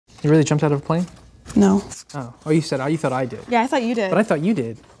You really jumped out of a plane? No. Oh, oh, you thought I did. Yeah, I thought you did. But I thought you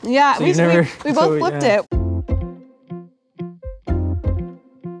did. Yeah, so we both flipped it.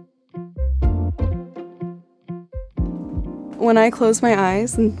 When I close my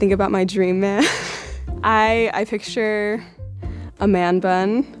eyes and think about my dream man, I picture a man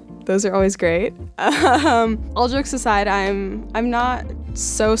bun. Those are always great. All jokes aside, I'm not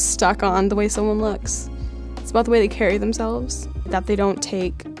so stuck on the way someone looks. It's about the way they carry themselves, that they don't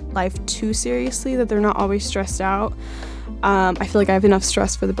take life too seriously, that they're not always stressed out. I feel like I have enough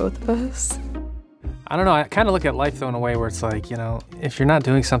stress for the both of us. I don't know, I kind of look at life though in a way where it's like, you know, if you're not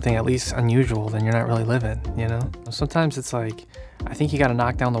doing something at least unusual, then you're not really living, you know? Sometimes it's like, I think you gotta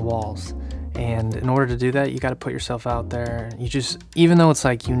knock down the walls. And in order to do that, you gotta put yourself out there. You just, even though it's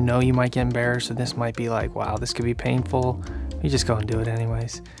like, you know you might get embarrassed and this might be like, wow, this could be painful, you just go and do it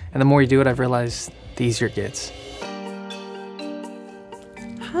anyways. And the more you do it, I've realized the easier it gets.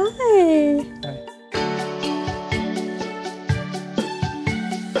 Hi. Hi.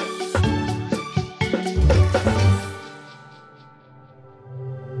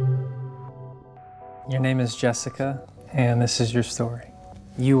 Your name is Jessica, and this is your story.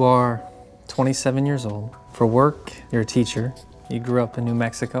 You are 27 years old. For work, you're a teacher. You grew up in New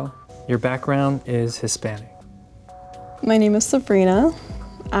Mexico. Your background is Hispanic. My name is Sabrina.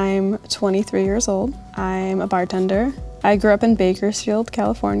 I'm 23 years old. I'm a bartender. I grew up in Bakersfield,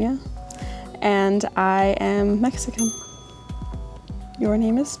 California, and I am Mexican. Your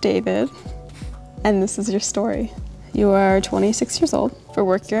name is David, and this is your story. You are 26 years old. For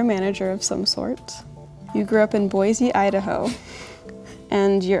work, you're a manager of some sort. You grew up in Boise, Idaho,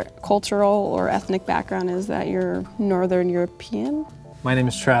 and your cultural or ethnic background is that you're Northern European? My name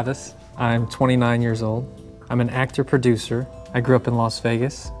is Travis. I'm 29 years old. I'm an actor-producer. I grew up in Las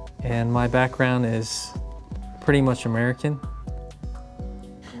Vegas, and my background is pretty much American.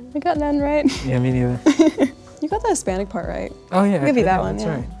 I got none right. Yeah, me neither. You got the Hispanic part right. Oh yeah, I'll give you that one, that's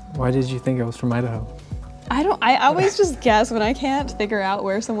yeah. right. Why did you think I was from Idaho? I always just guess when I can't figure out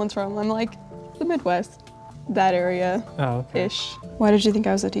where someone's from. I'm like, the Midwest, that area-ish. Oh, okay. Why did you think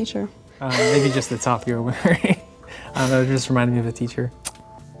I was a teacher? Maybe just the top you were wearing. I don't know, it just reminded me of a teacher.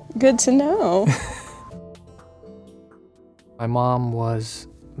 Good to know. My mom was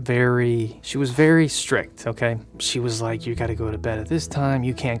very strict, okay? She was like, you gotta go to bed at this time,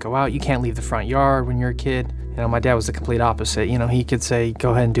 you can't go out, you can't leave the front yard when you're a kid. You know, my dad was the complete opposite. You know, he could say,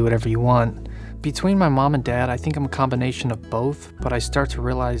 go ahead and do whatever you want. Between my mom and dad, I think I'm a combination of both, but I start to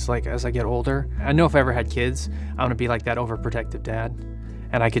realize, like, as I get older, I know if I ever had kids, I'm gonna be like that overprotective dad,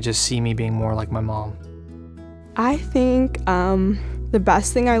 and I could just see me being more like my mom. I think the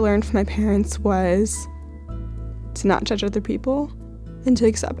best thing I learned from my parents was to not judge other people and to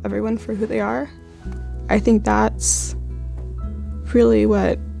accept everyone for who they are. I think that's really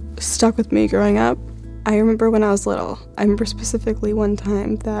what stuck with me growing up. I remember when I was little, I remember specifically one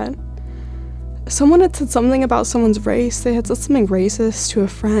time that someone had said something about someone's race. They had said something racist to a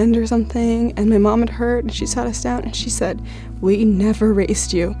friend or something, and my mom had heard, and she sat us down and she said, we never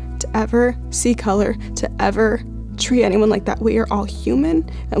raised you to ever see color, to ever treat anyone like that. We are all human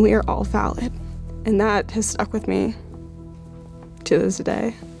and we are all valid. And that has stuck with me to this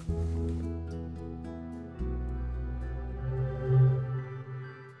day.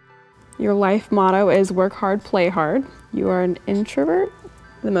 Your life motto is work hard, play hard. You are an introvert.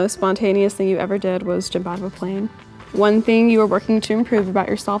 The most spontaneous thing you ever did was jump out of a plane. One thing you are working to improve about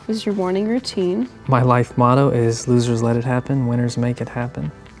yourself is your morning routine. My life motto is losers let it happen, winners make it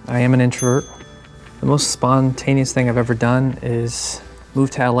happen. I am an introvert. The most spontaneous thing I've ever done is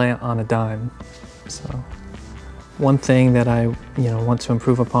move to LA on a dime. So one thing that I want to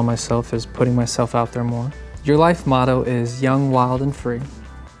improve upon myself is putting myself out there more. Your life motto is young, wild, and free.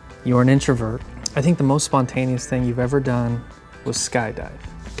 You're an introvert. I think the most spontaneous thing you've ever done was skydive.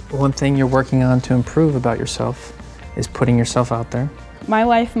 One thing you're working on to improve about yourself is putting yourself out there. My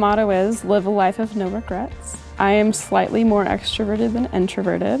life motto is live a life of no regrets. I am slightly more extroverted than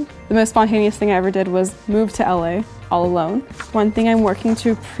introverted. The most spontaneous thing I ever did was move to LA all alone. One thing I'm working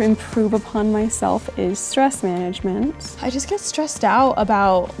to improve upon myself is stress management. I just get stressed out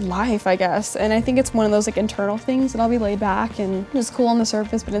about life, I guess. And I think it's one of those like internal things that I'll be laid back and just cool on the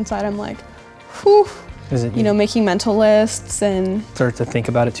surface, but inside I'm like, whew. Is it, making mental lists and... Start to think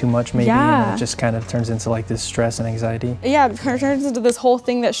about it too much maybe, and it just kind of turns into like this stress and anxiety. Yeah, it kind of turns into this whole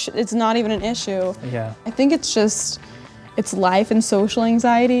thing that it's not even an issue. Yeah. I think it's just, it's life and social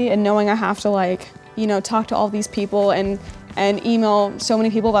anxiety and knowing I have to like, talk to all these people and email so many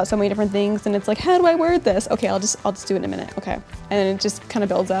people about so many different things, and it's like, how do I word this? Okay, I'll just do it in a minute, okay. And it just kind of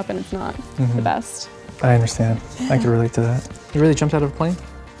builds up and it's not the best. I understand. Yeah. I can relate to that. You really jumped out of a plane?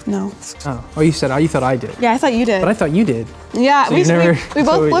 No. Oh, you said, oh, you thought I did. Yeah, I thought you did. But I thought you did. Yeah, So we never,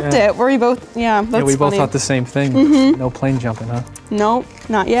 both flipped it. Where we both, yeah, that's yeah, we both funny. thought the same thing. No plane jumping, huh? Nope,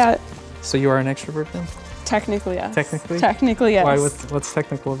 not yet. So you are an extroverт then? Technically, yes. Technically? Technically, yes. Why? What's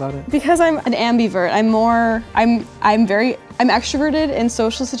technical about it? Because I'm an ambivert. I'm extroverted in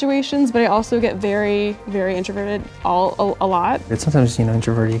social situations, but I also get very, very introverted a lot. It's sometimes, you know,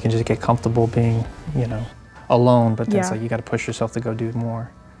 introverted, you can just get comfortable being, you know, alone, but then it's Yeah. like you got to push yourself to go do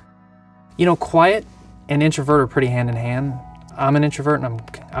more. You know, quiet and introvert are pretty hand in hand. I'm an introvert and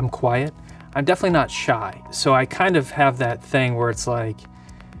I'm quiet. I'm definitely not shy. So I kind of have that thing where it's like,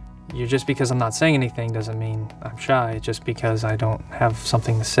 just because I'm not saying anything doesn't mean I'm shy. Just because I don't have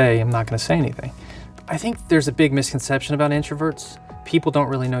something to say, I'm not going to say anything. I think there's a big misconception about introverts. People don't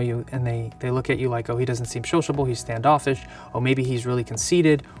really know you and they look at you like, oh, he doesn't seem sociable, he's standoffish, oh, maybe he's really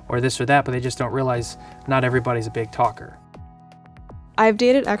conceited or this or that, but they just don't realize not everybody's a big talker. I've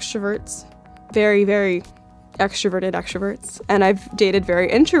dated extroverts, very, very extroverted extroverts, and I've dated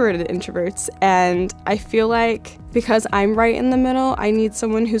very introverted introverts, and I feel like because I'm right in the middle, I need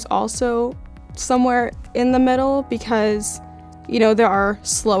someone who's also somewhere in the middle, because, you know, there are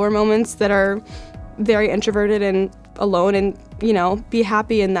slower moments that are very introverted and alone and, you know, be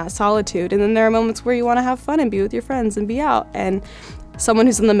happy in that solitude, and then there are moments where you want to have fun and be with your friends and be out, and someone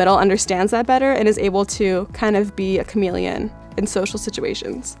who's in the middle understands that better and is able to kind of be a chameleon in social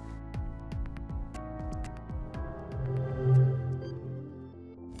situations.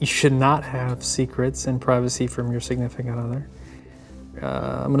 You should not have secrets and privacy from your significant other.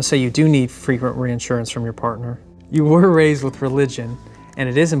 I'm going to say you do need frequent reassurance from your partner. You were raised with religion, and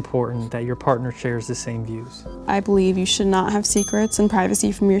it is important that your partner shares the same views. I believe you should not have secrets and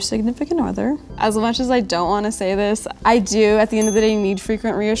privacy from your significant other. As much as I don't want to say this, I do, at the end of the day, need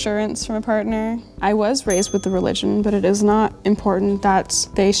frequent reassurance from a partner. I was raised with the religion, but it is not important that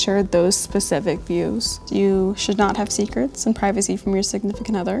they shared those specific views. You should not have secrets and privacy from your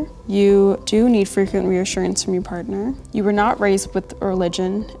significant other. You do need frequent reassurance from your partner. You were not raised with a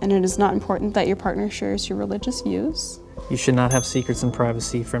religion, and it is not important that your partner shares your religious views. You should not have secrets and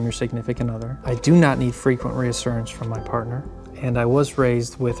privacy from your significant other. I do not need frequent reassurance from my partner, and I was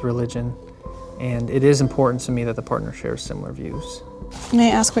raised with religion, and it is important to me that the partner shares similar views.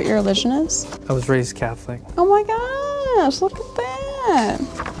 May I ask what your religion is? I was raised Catholic. Oh my gosh, look at that.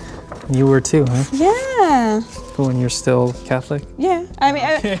 You were too, huh? Yeah. Cool, and you're still Catholic? Yeah. I mean,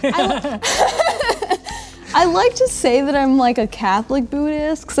 I like to say that I'm like a Catholic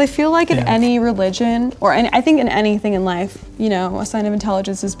Buddhist, because I feel like in any religion, or I think in anything in life, you know, a sign of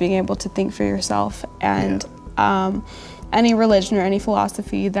intelligence is being able to think for yourself. And any religion or any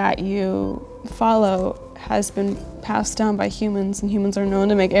philosophy that you follow has been passed down by humans, and humans are known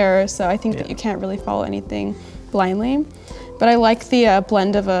to make errors, so I think that you can't really follow anything blindly. But I like the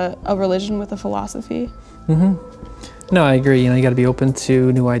blend of a religion with a philosophy. Mm-hmm. No, I agree. You know, you got to be open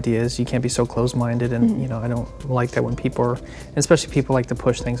to new ideas. You can't be so closed-minded, and you know, I don't like that when people are, especially people like to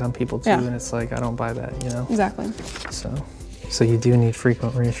push things on people too, and it's like I don't buy that. You know. Exactly. So you do need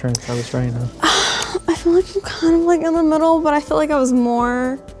frequent reassurance. I was right, huh? I feel like I'm kind of like in the middle, but I feel like I was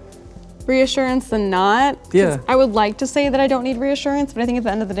more reassurance than not. Yeah. I would like to say that I don't need reassurance, but I think at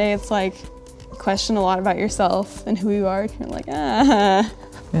the end of the day, it's like you question a lot about yourself and who you are. And you're like, ah.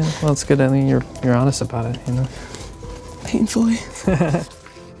 Yeah. Well, it's good. I mean, you're honest about it. You know. Painfully.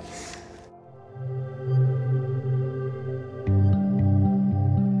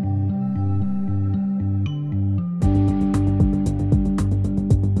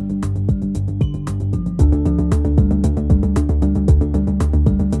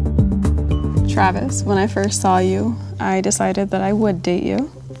 Travis, when I first saw you, I decided that I would date you.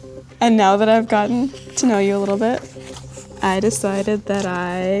 And now that I've gotten to know you a little bit, I decided that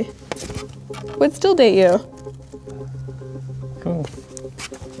I would still date you. Cool.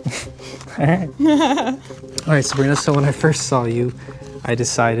 All right. All right, Sabrina, so when I first saw you, I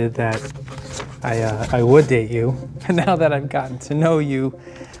decided that I would date you. And now that I've gotten to know you,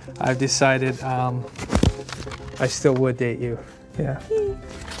 I've decided I still would date you. Yeah.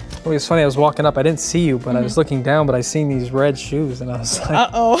 Well, it's funny, I was walking up, I didn't see you, but I was looking down, but I seen these red shoes, and I was like,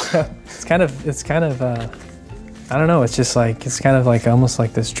 uh-oh. It's kind of, I don't know, it's just like, it's kind of like, almost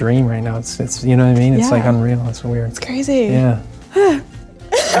like this dream right now. It's you know what I mean? It's like unreal, it's weird. It's crazy. Yeah.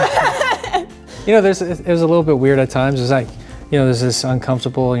 You know, it was a little bit weird at times. It's like, you know, there's this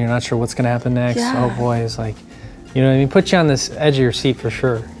uncomfortable, you're not sure what's gonna happen next. Yeah. Oh boy, it's like, you know what I mean? Put you on this edge of your seat for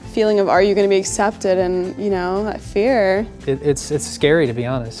sure. Feeling of, are you going to be accepted, and, you know, that fear. It's scary, to be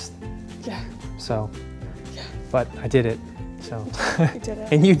honest. Yeah. So, but I did it, so. We did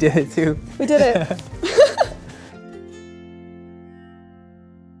it. And you did it too. We did it.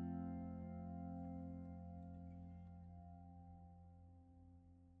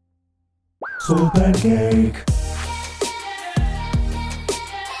 SoulPancake.